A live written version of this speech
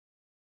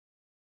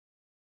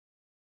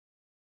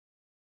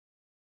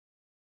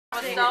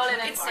was stolen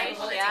in Asia, and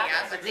it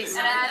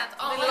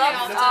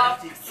had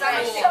lots of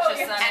sunny pictures on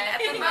it. And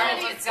at the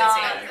moment it's gone.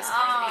 This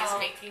company is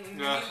making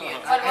millions.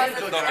 What was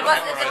it? It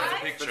wasn't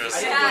the pictures.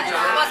 Yeah, it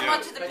was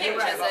not to the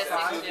pictures, I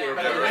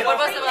think. What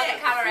was about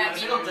the cover? I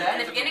mean,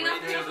 in the beginning of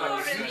the book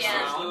or in the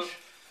end?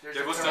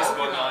 There was just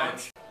one line.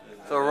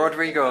 So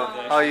Rodrigo,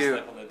 how are you?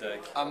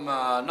 I'm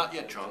not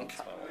yet drunk.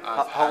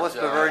 How was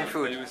Bavarian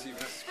food?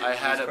 I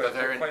had a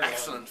Bavarian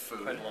excellent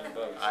food.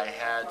 I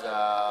had,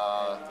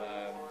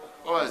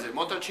 what was it,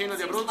 Montalcino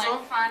di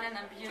Abruzzo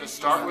to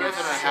start with,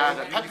 and I had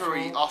a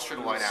peppery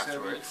Austrian wine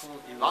afterwards.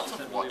 Lots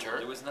of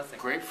water,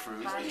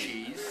 grapefruit,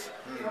 cheese.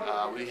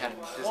 We had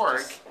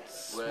pork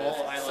with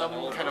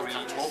some kind of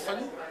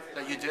kartoffeln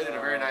that you did in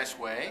a very nice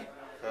way.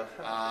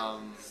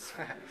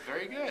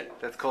 Very good.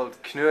 That's called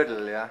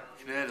Knödel, yeah?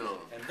 Knödel.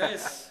 And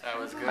this that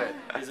was good.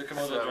 is a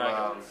Komodo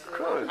dragon.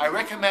 Cool. I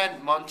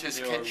recommend Monty's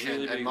kitchen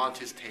really and big.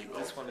 Monty's table.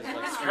 This one is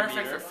like It's 3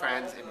 perfect meter. for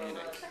friends in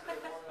Munich.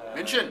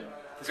 München.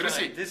 Grüß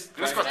Sie. This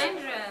Grüß Gott.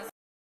 Dangerous.